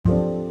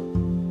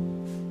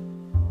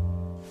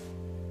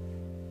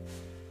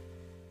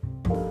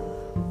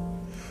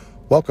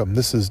Welcome.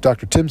 This is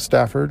Dr. Tim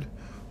Stafford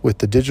with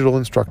The Digital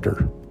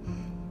Instructor,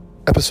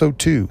 Episode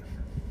 2.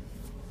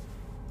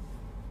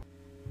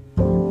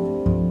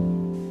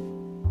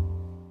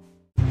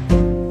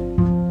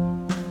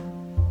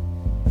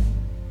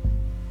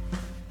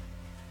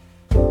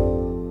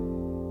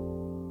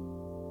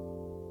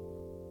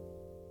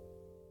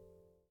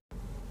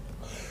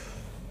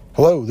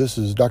 Hello, this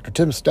is Dr.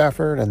 Tim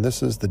Stafford, and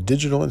this is The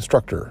Digital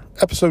Instructor,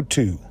 Episode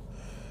 2.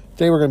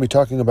 Today we're going to be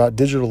talking about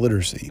digital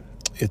literacy.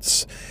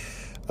 It's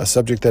a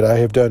subject that I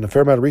have done a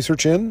fair amount of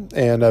research in,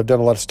 and I've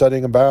done a lot of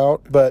studying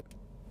about, but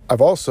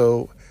I've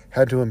also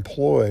had to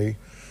employ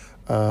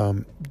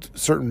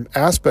certain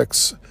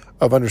aspects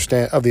of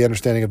the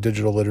understanding of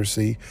digital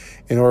literacy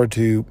in order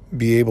to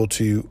be able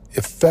to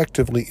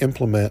effectively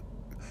implement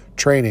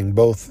training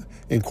both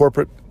in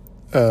corporate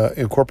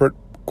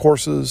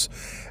courses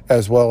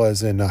as well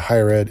as in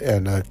higher ed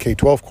and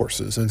K-12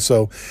 courses. And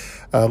so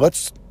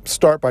let's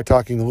start by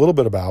talking a little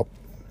bit about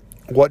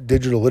what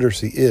digital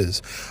literacy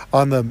is.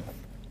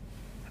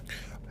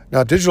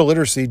 Now, digital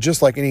literacy,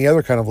 just like any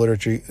other kind of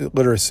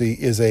literacy,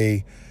 is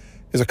a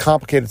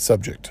complicated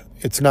subject.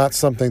 It's not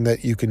something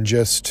that you can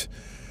just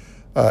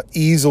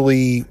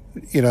easily,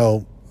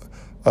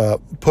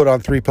 put on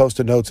 3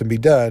 Post-it notes and be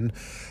done.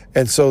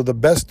 And so the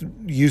best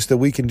use that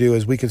we can do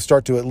is we can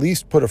start to at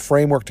least put a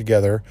framework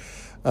together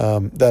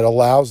that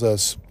allows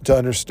us to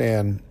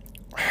understand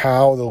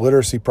how the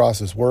literacy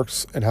process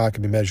works and how it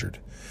can be measured.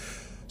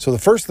 So the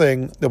first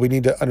thing that we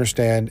need to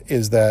understand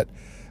is that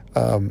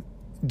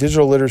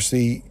digital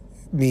literacy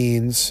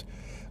means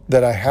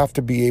that I have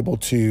to be able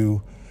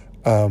to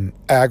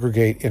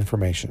aggregate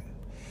information.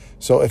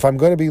 So if I'm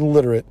going to be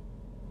literate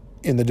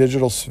in the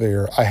digital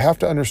sphere, I have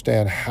to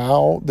understand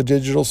how the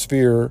digital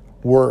sphere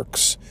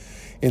works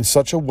in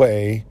such a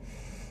way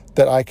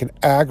that I can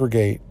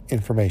aggregate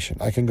information.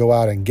 I can go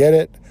out and get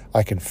it.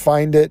 I can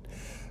find it.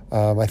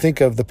 I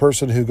think of the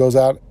person who goes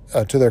out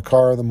to their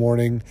car in the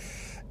morning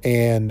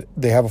and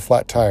they have a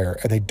flat tire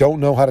and they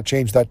don't know how to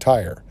change that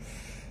tire.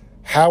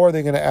 How are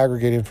they going to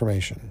aggregate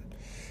information?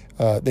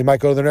 They might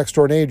go to their next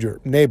door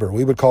neighbor.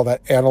 We would call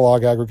that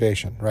analog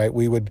aggregation, right?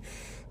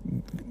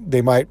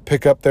 They might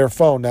pick up their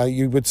phone. Now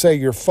you would say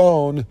your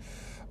phone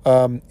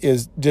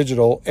is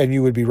digital, and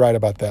you would be right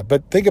about that.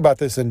 But think about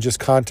this in just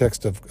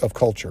context of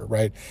culture,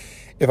 right?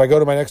 If I go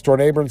to my next door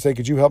neighbor and say,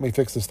 could you help me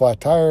fix this flat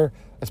tire?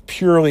 That's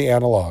purely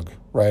analog,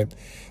 right?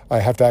 I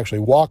have to actually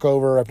walk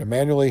over, I have to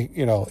manually,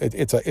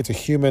 it's a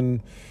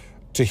human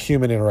to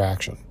human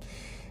interaction.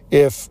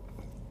 If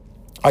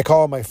I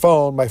call on my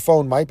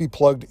phone might be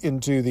plugged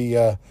into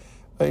the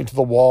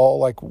wall,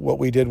 like what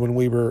we did when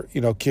we were,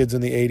 kids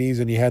in the 80s,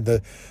 and you had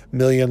the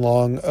million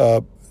long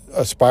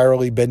a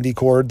spirally bendy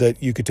cord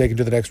that you could take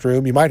into the next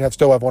room. You might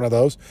still have one of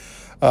those.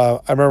 I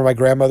remember my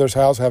grandmother's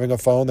house having a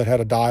phone that had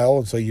a dial,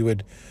 and so you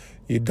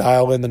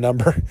dial in the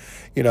number,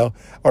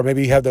 or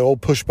maybe you have the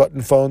old push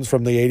button phones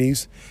from the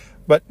 80s.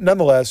 But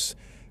nonetheless,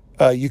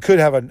 you could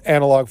have an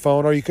analog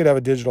phone or you could have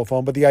a digital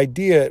phone. But the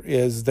idea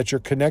is that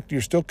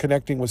you're still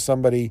connecting with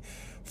somebody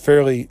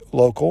fairly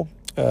local,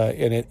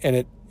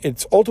 and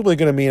it's ultimately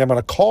going to mean I'm going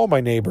to call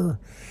my neighbor,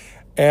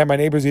 and my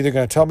neighbor's either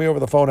going to tell me over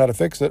the phone how to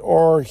fix it,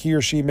 or he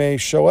or she may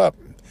show up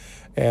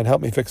and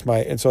help me fix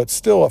and so it's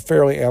still a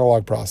fairly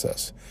analog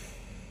process.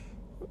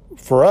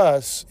 For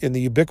us, in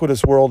the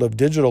ubiquitous world of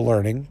digital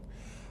learning,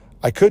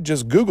 I could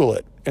just Google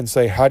it and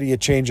say, how do you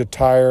change a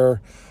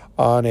tire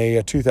on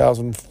a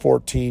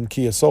 2014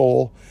 Kia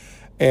Soul?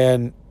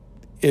 And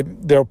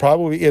there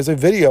probably is a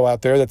video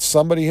out there that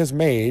somebody has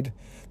made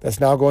that's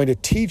now going to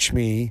teach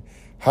me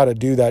how to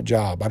do that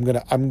job. I'm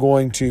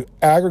going to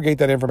aggregate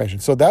that information.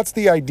 So that's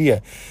the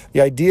idea.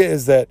 The idea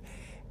is that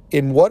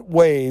in what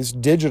ways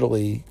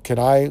digitally can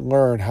I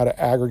learn how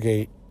to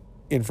aggregate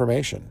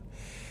information?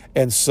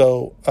 And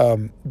so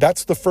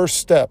that's the first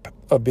step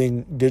of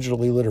being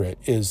digitally literate,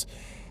 is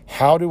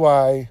how do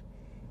I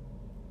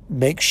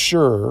make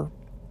sure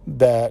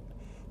that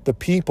the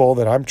people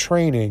that I'm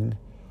training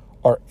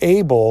are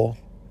able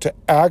to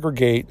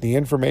aggregate the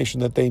information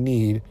that they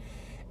need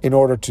in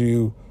order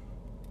to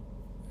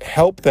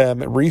help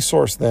them and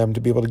resource them to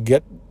be able to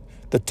get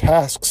the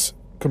tasks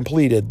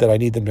completed that I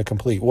need them to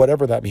complete,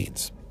 whatever that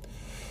means.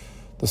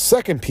 The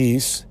second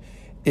piece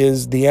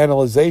is the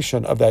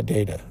analyzation of that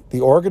data.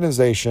 The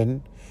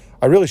organization,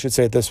 I really should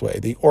say it this way,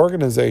 the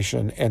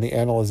organization and the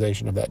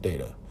analyzation of that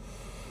data.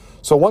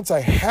 So once I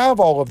have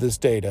all of this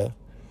data,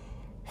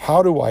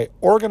 how do I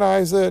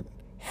organize it?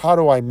 How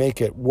do I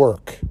make it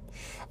work?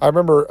 I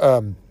remember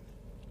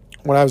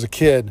when I was a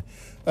kid,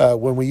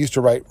 when we used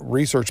to write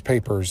research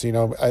papers,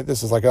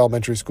 this is like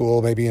elementary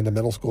school, maybe into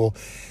middle school,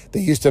 they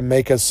used to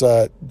make us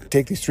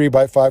take these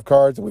 3x5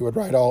 cards, and we would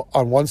write all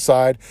on one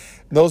side.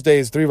 In those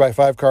days,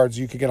 3x5 cards,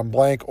 you could get them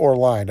blank or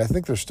lined. I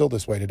think they're still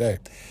this way today.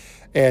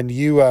 And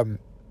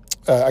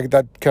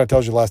that kind of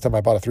tells you the last time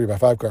I bought a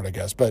 3x5 card, I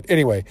guess. But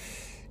anyway,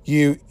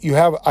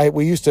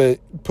 we used to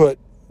put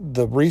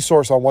the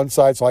resource on one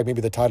side, so like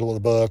maybe the title of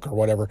the book or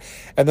whatever.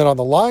 And then on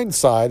the line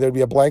side, there'd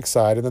be a blank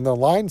side. And then the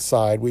line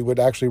side, we would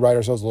actually write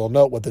ourselves a little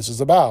note what this is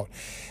about.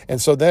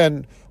 And so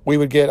then we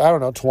would get,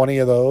 20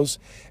 of those,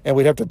 and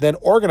we'd have to then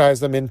organize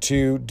them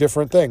into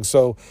different things.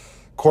 So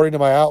according to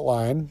my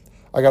outline,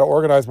 I got to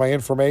organize my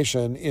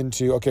information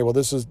into, okay, well,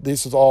 this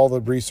is all the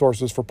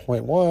resources for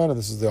point one, and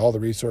this is all the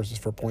resources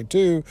for point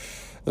two.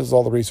 This is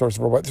all the resources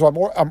for point.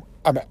 So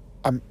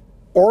I'm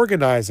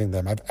organizing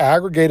them. I've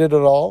aggregated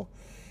it all.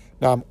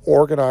 Now I'm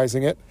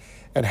organizing it.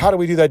 And how do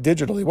we do that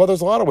digitally? Well,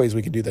 there's a lot of ways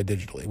we can do that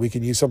digitally. We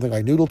can use something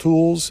like Noodle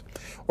Tools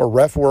or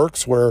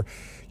RefWorks, where,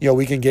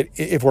 we can get,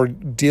 if we're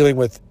dealing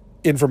with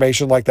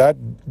information like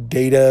that,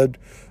 data,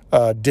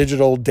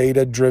 digital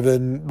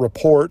data-driven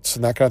reports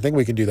and that kind of thing,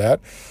 we can do that.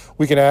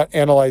 We can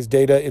analyze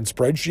data in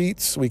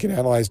spreadsheets. We can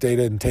analyze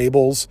data in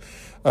tables.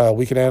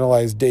 We can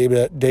analyze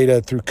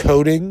data through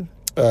coding.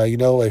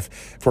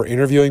 If we're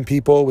interviewing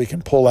people, we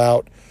can pull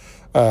out,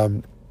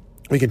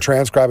 we can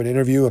transcribe an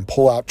interview and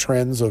pull out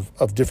trends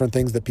of different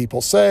things that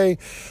people say.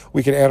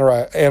 We can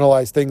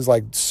analyze things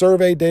like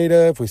survey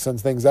data if we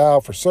send things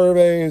out for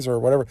surveys or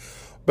whatever.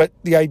 But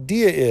the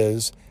idea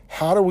is,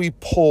 how do we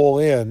pull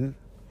in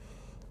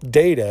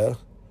data,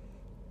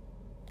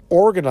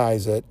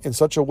 organize it in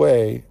such a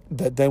way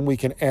that then we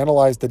can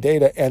analyze the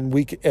data, and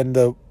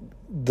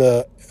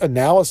the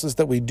analysis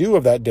that we do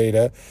of that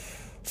data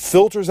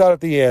filters out at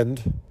the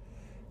end,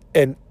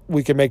 and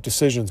we can make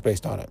decisions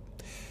based on it.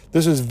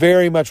 This is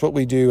very much what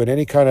we do in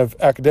any kind of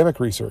academic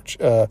research.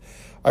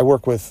 I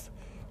work with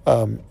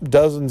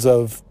dozens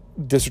of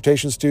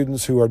dissertation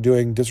students who are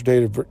doing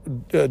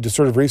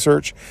dissertative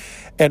research,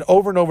 and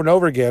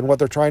over again, what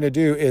they're trying to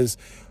do is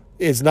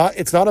it's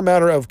not a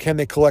matter of can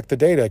they collect the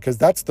data, because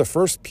that's the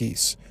first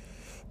piece.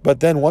 But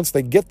then once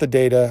they get the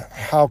data,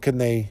 how can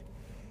they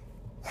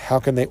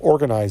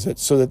organize it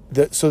so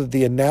that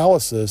the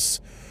analysis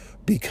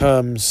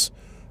becomes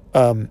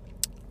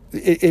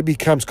it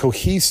becomes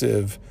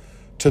cohesive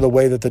to the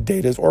way that the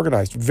data is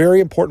organized. Very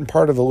important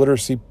part of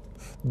the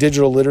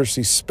digital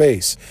literacy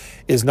space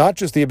is not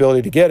just the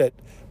ability to get it,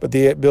 but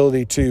the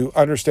ability to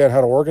understand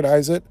how to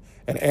organize it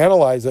and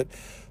analyze it,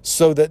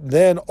 so that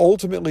then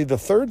ultimately the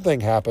third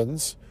thing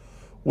happens,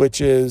 which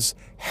is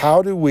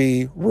how do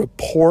we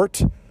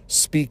report,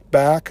 speak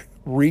back,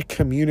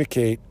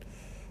 recommunicate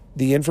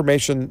the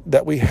information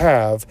that we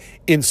have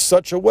in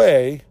such a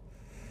way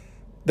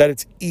that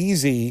it's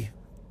easy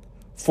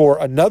for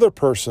another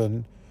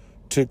person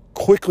to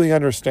quickly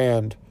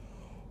understand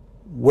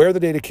where the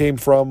data came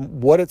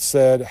from, what it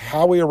said,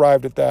 how we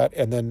arrived at that,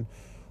 and then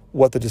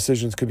what the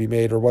decisions could be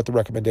made, or what the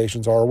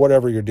recommendations are, or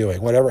whatever you're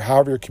doing,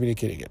 however you're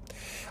communicating it.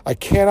 I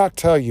cannot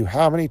tell you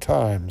how many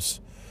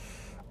times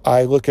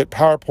I look at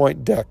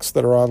PowerPoint decks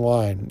that are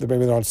online.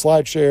 Maybe they're on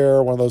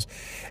SlideShare, one of those,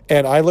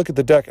 and I look at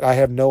the deck and I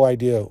have no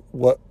idea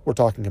what we're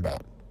talking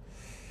about.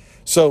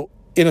 So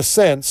in a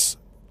sense,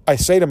 I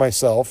say to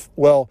myself,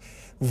 well,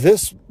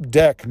 this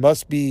deck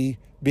must be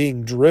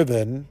being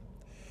driven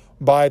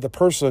by the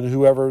person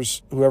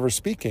whoever's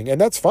speaking, and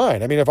that's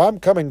fine. I mean, if I'm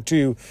coming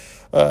to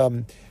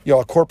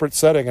a corporate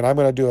setting and I'm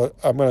going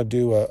to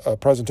do a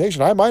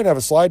presentation, I might have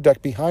a slide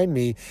deck behind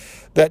me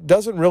that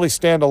doesn't really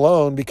stand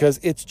alone, because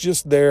it's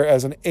just there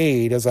as an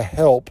aid, as a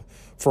help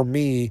for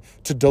me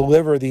to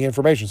deliver the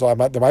information. So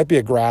there might be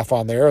a graph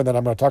on there, and then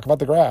I'm going to talk about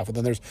the graph, and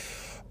then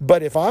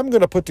but if I'm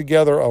going to put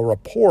together a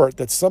report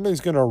that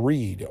somebody's going to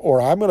read, or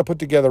I'm going to put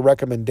together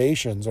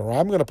recommendations, or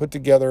I'm going to put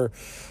together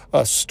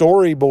a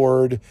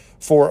storyboard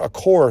for a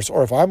course,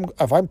 or if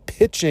I'm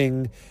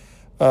pitching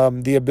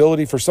the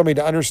ability for somebody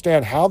to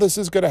understand how this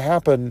is going to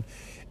happen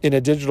in a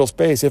digital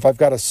space, if I've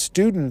got a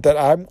student that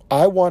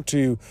I want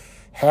to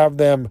have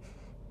them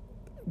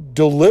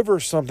deliver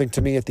something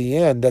to me at the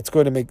end that's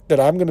going to make that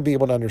I'm going to be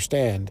able to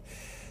understand,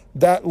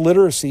 that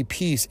literacy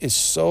piece is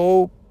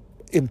so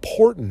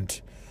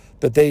important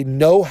that they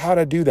know how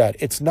to do that.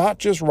 It's not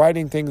just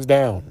writing things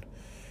down.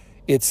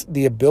 It's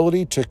the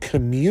ability to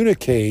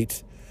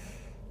communicate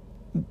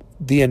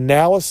the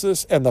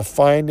analysis and the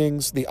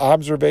findings, the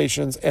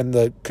observations and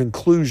the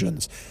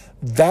conclusions.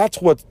 That's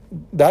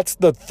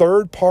the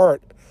third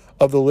part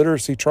of the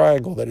literacy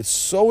triangle that is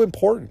so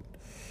important,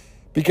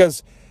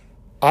 because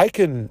I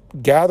can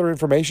gather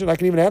information, I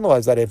can even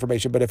analyze that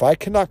information, but if I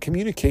cannot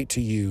communicate to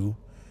you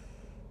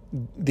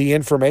the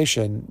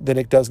information, then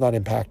it does not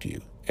impact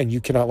you, and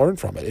you cannot learn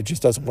from it. It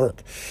just doesn't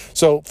work.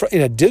 So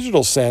in a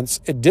digital sense,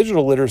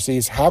 digital literacy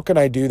is, how can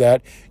I do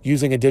that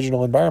using a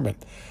digital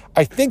environment?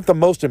 I think the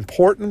most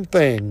important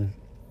thing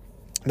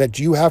that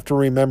you have to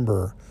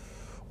remember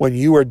when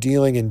you are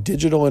dealing in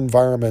digital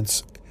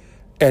environments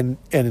and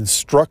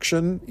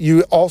instruction,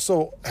 you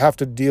also have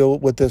to deal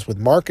with this with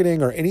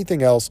marketing or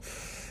anything else,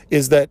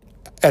 is that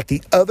at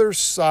the other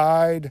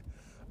side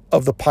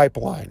of the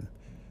pipeline.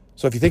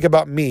 So if you think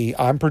about me,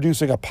 I'm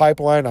producing a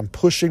pipeline, I'm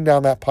pushing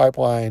down that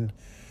pipeline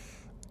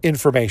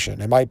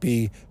information. It might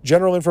be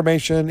general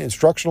information,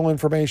 instructional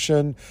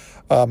information,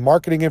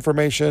 marketing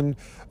information,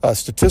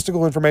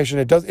 statistical information.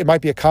 It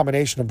might be a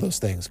combination of those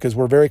things because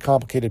we're very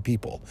complicated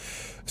people.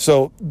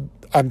 So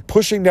I'm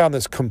pushing down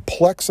this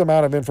complex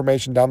amount of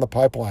information down the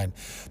pipeline.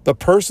 The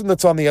person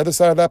that's on the other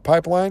side of that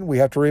pipeline, we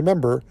have to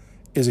remember,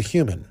 is a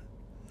human.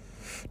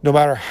 No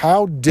matter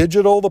how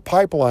digital the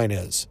pipeline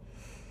is,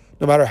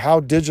 no matter how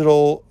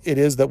digital it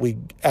is that we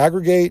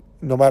aggregate,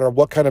 no matter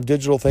what kind of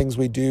digital things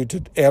we do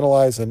to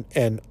analyze and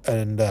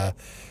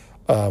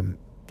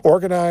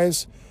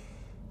organize,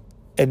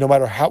 and no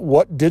matter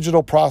what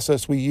digital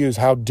process we use,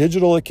 how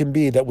digital it can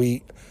be that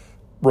we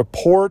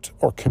report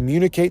or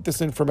communicate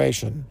this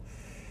information,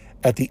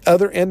 at the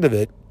other end of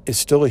it is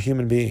still a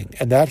human being.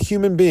 And that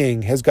human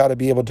being has got to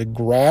be able to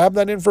grab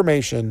that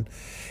information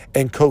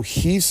and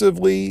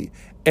cohesively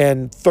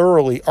and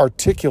thoroughly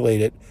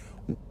articulate it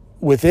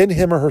within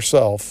him or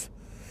herself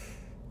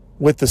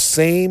with the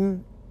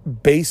same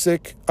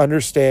basic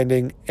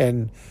understanding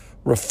and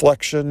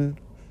reflection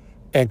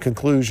and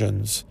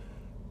conclusions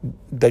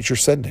that you're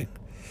sending.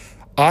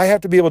 I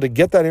have to be able to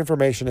get that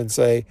information and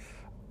say,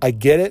 I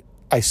get it,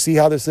 I see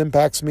how this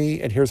impacts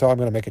me, and here's how I'm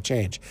going to make a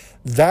change.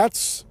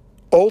 That's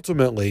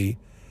ultimately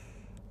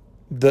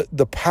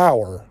the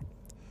power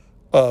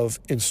of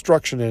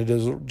instruction in a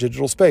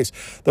digital space.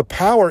 The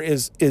power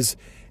is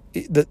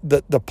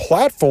the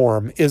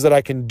platform is that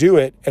I can do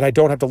it and I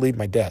don't have to leave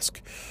my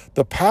desk.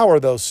 The power,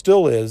 though,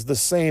 still is the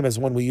same as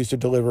when we used to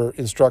deliver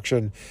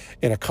instruction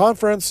in a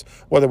conference,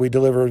 whether we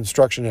deliver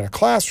instruction in a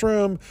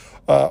classroom,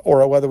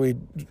 or whether we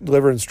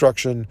deliver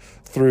instruction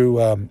through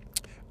a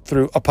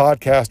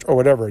podcast or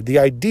whatever. The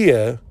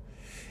idea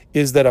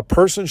is that a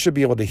person should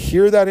be able to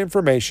hear that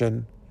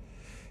information,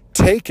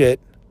 take it,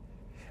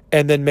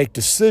 and then make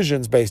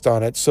decisions based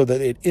on it so that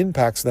it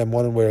impacts them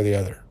one way or the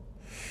other.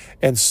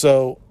 And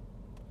so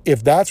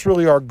if that's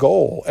really our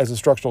goal as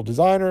instructional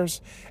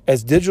designers,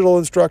 as digital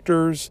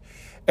instructors,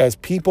 as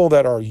people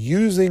that are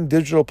using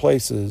digital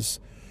places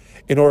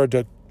in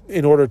order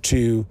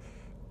to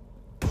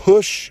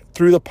push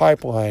through the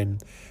pipeline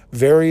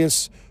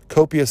various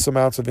copious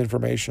amounts of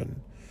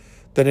information,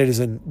 then it is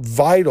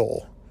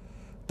vital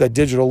that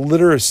digital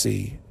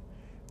literacy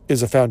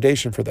is a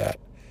foundation for that.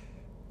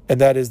 And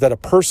that is that a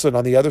person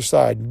on the other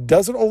side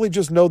doesn't only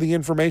just know the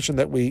information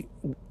that we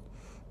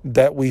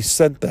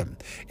sent them.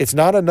 It's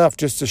not enough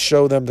just to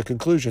show them the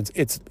conclusions.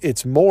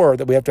 It's more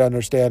that we have to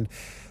understand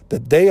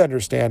that they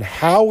understand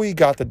how we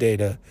got the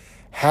data,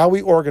 how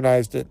we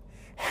organized it,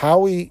 how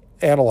we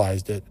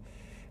analyzed it,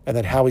 and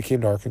then how we came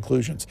to our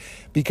conclusions.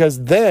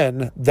 Because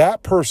then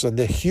that person,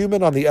 the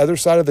human on the other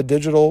side of the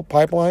digital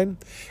pipeline,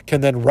 can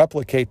then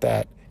replicate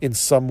that in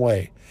some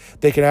way.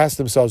 They can ask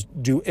themselves,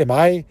 am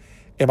I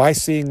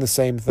seeing the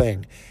same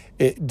thing?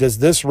 Does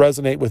this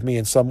resonate with me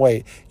in some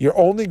way? You're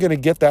only going to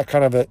get that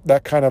kind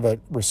of a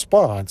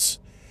response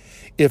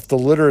if the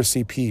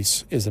literacy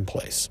piece is in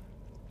place.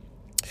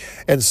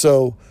 And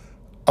so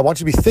I want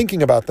you to be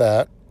thinking about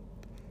that,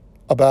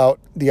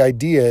 about the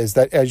idea is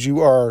that as you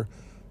are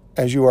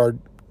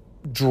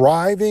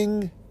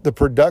driving the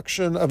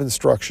production of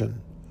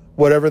instruction,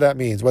 whatever that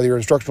means, whether you're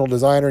an instructional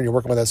designer and you're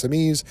working with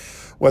SMEs,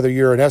 whether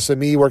you're an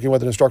SME working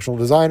with an instructional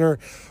designer,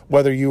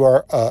 whether you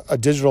are a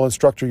digital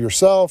instructor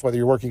yourself, whether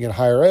you're working in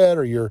higher ed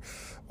or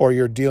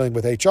you're dealing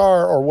with HR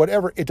or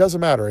whatever, it doesn't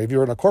matter. If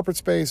you're in a corporate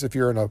space, if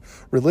you're in a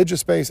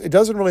religious space, it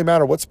doesn't really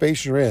matter what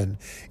space you're in.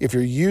 If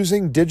you're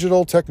using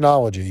digital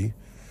technology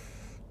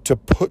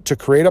to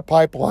create a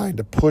pipeline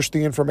to push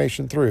the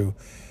information through,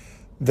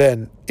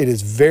 then it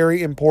is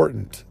very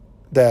important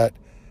that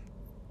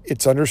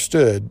it's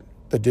understood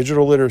that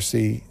digital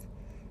literacy,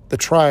 the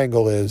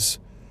triangle is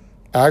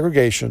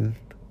aggregation,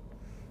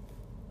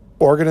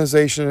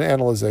 organization and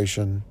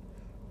analyzation,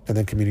 and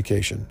then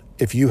communication.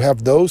 If you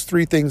have those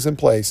three things in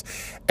place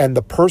and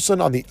the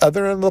person on the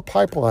other end of the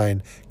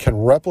pipeline can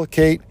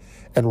replicate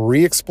and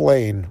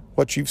re-explain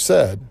what you've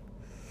said,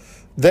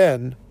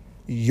 then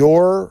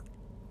your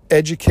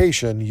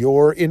education,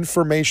 your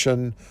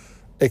information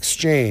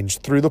exchange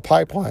through the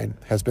pipeline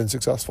has been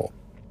successful.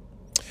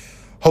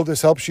 Hope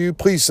this helps you.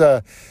 Please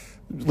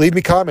leave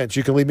me comments.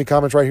 You can leave me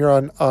comments right here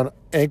on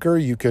Anchor.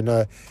 You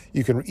can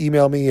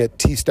email me at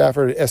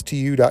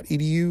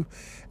tstafford@stu.edu,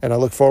 and I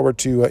look forward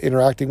to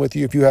interacting with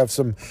you. If you have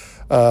some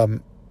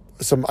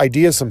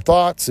ideas, some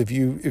thoughts, if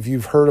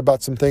you've heard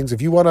about some things,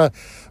 if you want to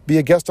be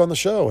a guest on the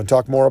show and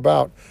talk more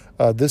about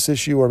this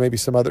issue or maybe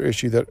some other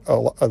issue that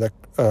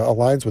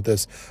aligns with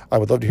this, I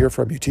would love to hear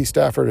from you.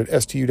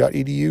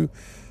 tstafford@stu.edu.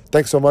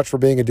 Thanks so much for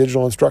being a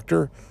digital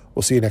instructor.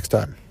 We'll see you next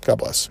time. God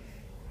bless.